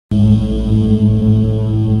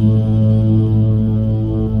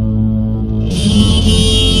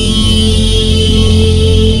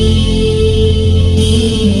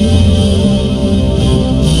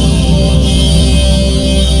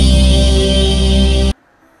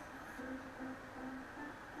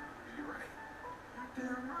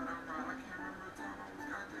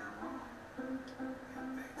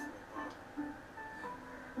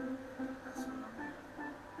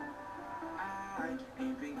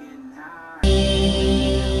Good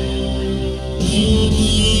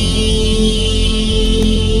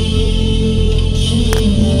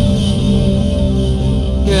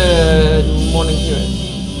morning,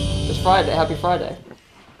 viewers. It's Friday. Happy Friday.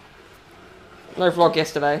 No vlog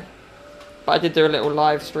yesterday, but I did do a little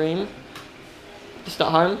live stream just at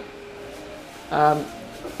home.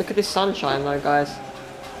 Look at this sunshine though, guys.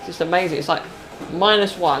 It's just amazing. It's like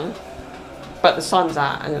 -1, but the sun's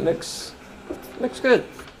out and it looks good.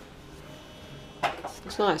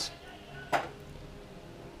 Looks nice.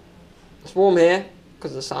 It's warm here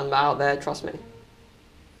because of the sun, but out there, trust me.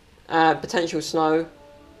 Potential snow.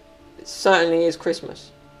 It certainly is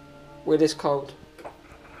Christmas with this cold.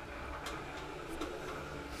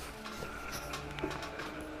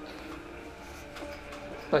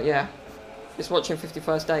 But yeah, just watching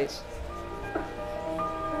 51st Dates.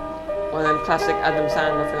 One of them classic Adam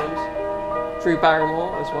Sandler films. Drew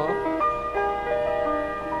Barrymore as well.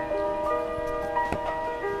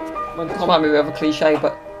 It might be a bit of a cliche,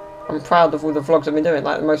 but I'm proud of all the vlogs I've been doing.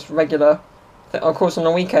 Like the most regular. Of course, on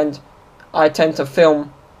the weekend, I tend to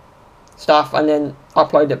film stuff and then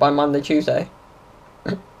upload it by Monday, Tuesday.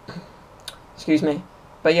 Excuse me.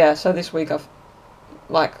 But yeah, so this week I've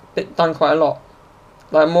done quite a lot.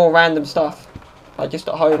 Like more random stuff, like just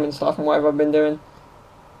at home and stuff and whatever I've been doing.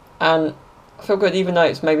 And I feel good, even though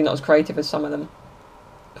it's maybe not as creative as some of them.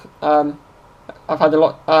 I've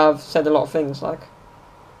said a lot of things, like,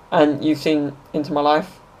 and you've seen into my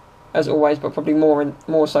life, as always, but probably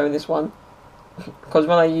more so in this one, because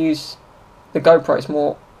when I use the GoPro, it's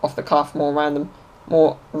more off the cuff, more random,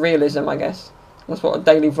 more realism, I guess. That's what a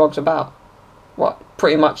daily vlog's about.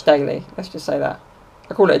 Pretty much daily. Let's just say that.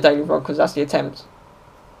 I call it a daily vlog because that's the attempt.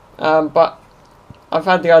 But I've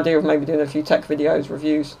had the idea of maybe doing a few tech videos,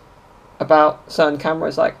 reviews about certain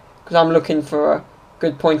cameras, like, because I'm looking for a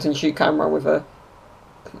good point and shoot camera with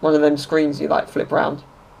one of them screens you like flip around,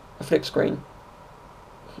 a flip screen,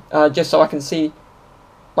 just so I can see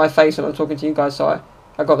my face when I'm talking to you guys, so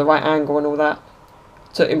I got the right angle and all that,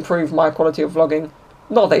 to improve my quality of vlogging.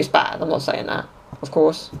 Not that it's bad, I'm not saying that, of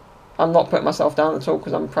course. I'm not putting myself down at all,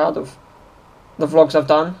 because I'm proud of the vlogs I've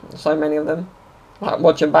done, so many of them. Like,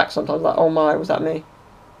 watching back sometimes, like, oh my, was that me?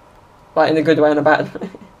 Like, in a good way and a bad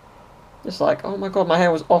way. Just like, oh my god, my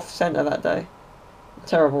hair was off-centre that day.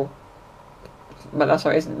 Terrible. But that's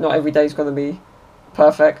how it is. Not every day's going to be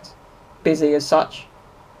perfect, busy as such.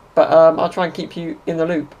 But I'll try and keep you in the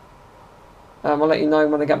loop. I'll let you know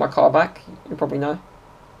when I get my car back. You'll probably know,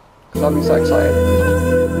 because I'll be so excited.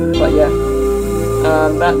 But yeah,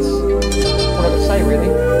 that's what I would say,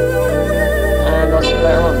 really. And I'll see you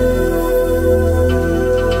later on.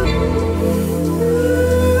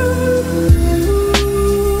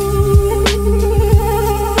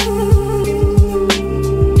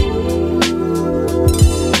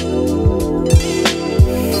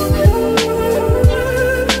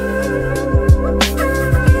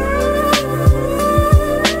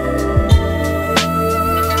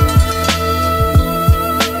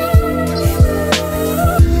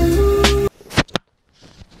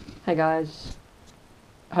 Hey guys,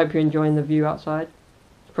 I hope you're enjoying the view outside.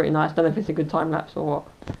 It's pretty nice. Don't know if it's a good time lapse or what.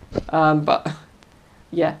 But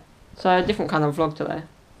yeah, so a different kind of vlog today.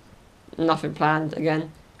 Nothing planned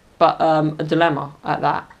again, but a dilemma at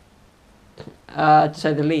that, to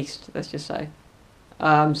say the least. Let's just say.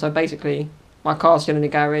 So basically, my car's still in the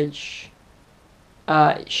garage.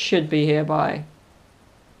 It should be here by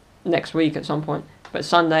next week at some point. But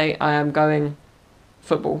Sunday I am going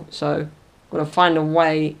football, so I'm gonna find a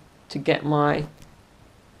way to get my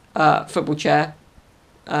football chair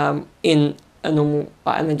in a normal,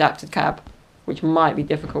 an adapted cab, which might be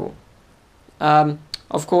difficult.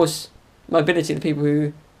 Of course, Mobility, the people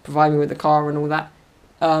who provide me with the car and all that,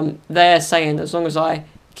 they're saying as long as I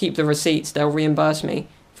keep the receipts, they'll reimburse me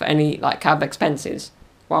for any like cab expenses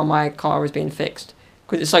while my car is being fixed,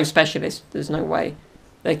 because it's so specialist. There's no way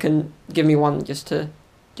they can give me one just to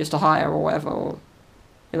hire or whatever, or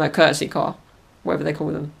courtesy car, whatever they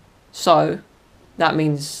call them. So that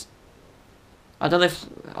means I don't know if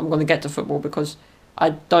I'm going to get to football, because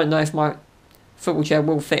I don't know if my football chair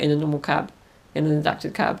will fit in a normal cab, in an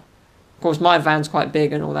adapted cab. Of course, my van's quite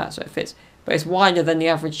big and all that, so it fits. But it's wider than the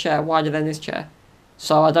average chair, wider than this chair.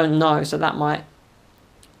 So I don't know, so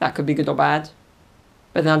that could be good or bad.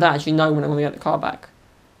 But then I don't actually know when I'm going to get the car back.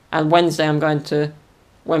 And Wednesday I'm going to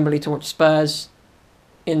Wembley to watch Spurs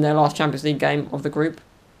in their last Champions League game of the group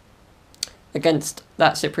against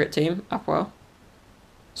that Cypriot team, Apoel.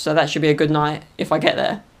 So that should be a good night if I get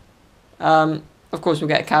there. Of course we'll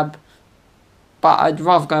get a cab, but I'd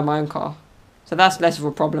rather go in my own car. So that's less of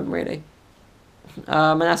a problem, really.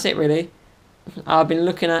 And that's it, really. I've been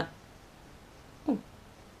looking at... Oh,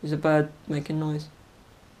 there's a bird making noise.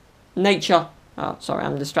 Nature. Oh, sorry,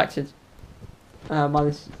 I'm distracted by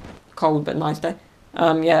this cold but nice day.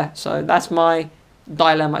 Yeah, so that's my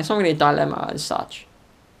dilemma. It's not really a dilemma as such.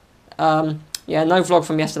 Yeah, no vlog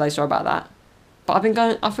from yesterday, sorry about that. But I think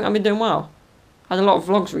I've been doing well. I had a lot of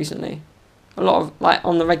vlogs recently. A lot of, like,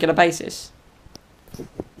 on the regular basis.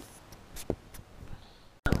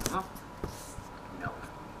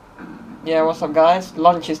 Yeah, what's up guys?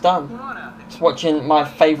 Lunch is done. Just watching my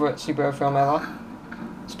favourite superhero film ever.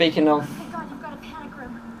 Speaking of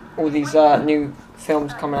all these new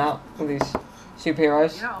films coming out, all these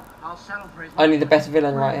superheroes. Only the best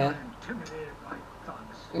villain right here.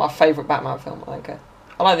 My favourite Batman film, I don't care.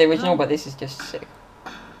 I like the original, but this is just sick.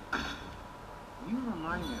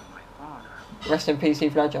 Rest in peace,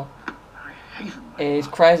 Heath Ledger. He's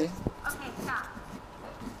crazy.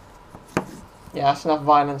 Yeah, that's enough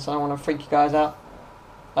violence. I don't want to freak you guys out.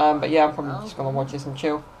 But yeah, I'm probably just going to watch this and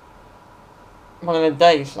chill. One of the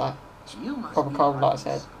days, like, it's proper cold, like I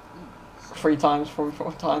said. 3 times, probably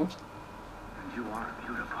 4 times.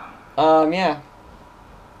 Yeah.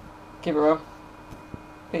 Keep it real.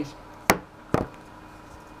 Peace. Are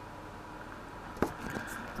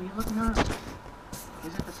you looking at?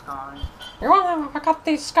 Is it the scars? I got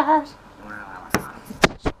these scars.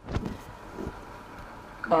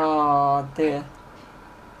 Oh dear.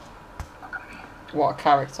 What a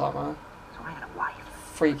character, man.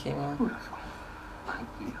 Freaky, man.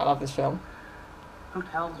 I love this film.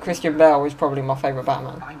 Christian Bale is probably my favourite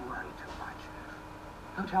Batman.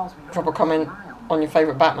 Drop a comment on your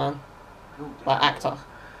favourite Batman, like actor,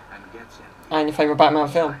 and your favourite Batman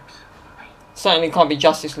film. Certainly can't be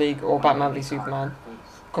Justice League or Batman v Superman,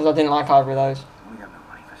 because I didn't like either of those.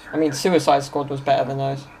 I mean, Suicide Squad was better than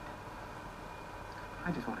those.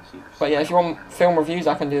 But yeah, if you want film reviews,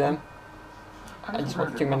 I can do them. I just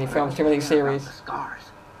watch too many films, too many series.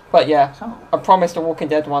 But yeah, I promised a Walking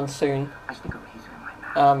Dead one soon.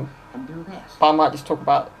 But I might just talk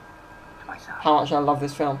about how much I love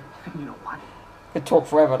this film. Could talk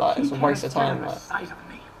forever, like, it's a waste of time. Like.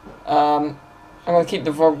 I'm going to keep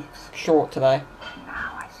the vlog short today.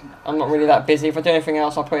 I'm not really that busy. If I do anything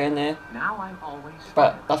else, I'll put it in there.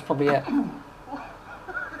 But that's probably it.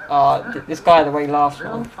 This guy, the way he laughs,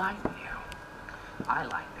 man.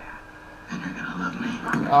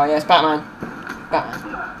 Oh yeah, it's Batman.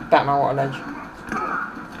 Batman, what a ledge.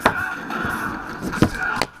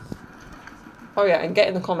 Oh yeah, and get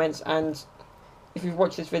in the comments, and if you've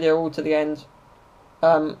watched this video all to the end,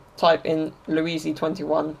 type in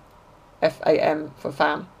Louise21 FAM for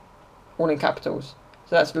fam, all in capitals.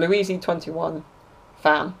 So that's Louise21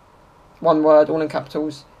 fam, one word, all in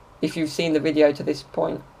capitals, if you've seen the video to this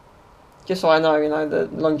point. Just so I know, you know, the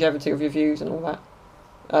longevity of your views and all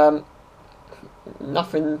that.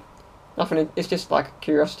 Nothing, it's just like a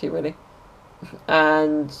curiosity really.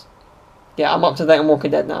 And yeah, I'm up to date on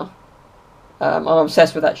Walking Dead now. I'm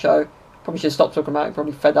obsessed with that show. Probably should stop talking about it,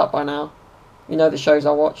 probably fed up by now. You know the shows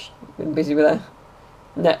I watch, been busy with it.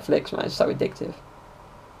 Netflix, man, it's so addictive.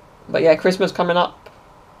 But yeah, Christmas coming up.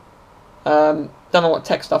 Don't know what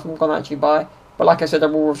tech stuff I'm gonna actually buy, but like I said, I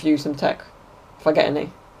will review some tech if I get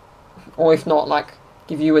any, or if not, like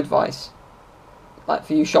give you advice, like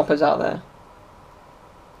for you shoppers out there.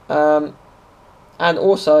 And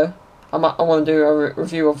also, I want to do a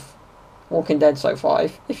review of Walking Dead so far.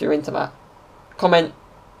 If you're into that, comment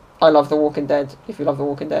I love The Walking Dead if you love The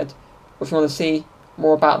Walking Dead, or if you want to see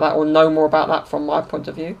more about that or know more about that from my point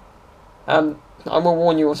of view. I will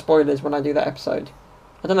warn you of spoilers when I do that episode.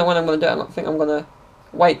 I don't know when I'm going to do it. I think I'm going to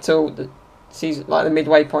wait till the season, like the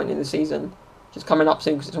midway point in the season, just coming up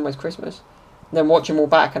soon because it's almost Christmas. And then watch them all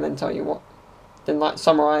back and then tell you what. Then like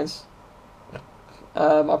summarise.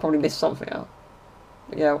 I'll probably miss something out.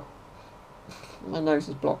 But yeah, my nose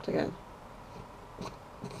is blocked again.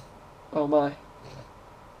 Oh my.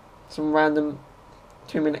 Some random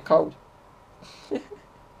 2-minute cold.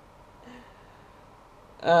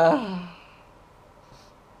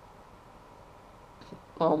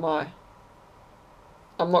 Oh my.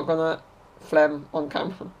 I'm not gonna phlegm on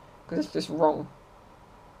camera because it's just wrong.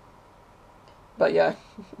 But yeah.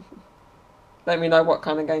 Let me know what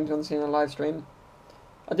kind of games you want to see on a live stream.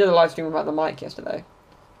 I did a live stream about the mic yesterday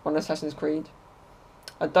on Assassin's Creed.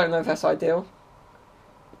 I don't know if that's ideal.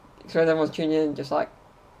 Because everyone's tuning in just like,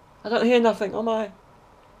 I don't hear nothing, oh my.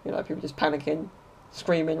 You know, people just panicking,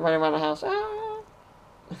 screaming, running around the house. Ah!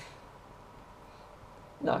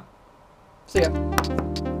 No. See ya.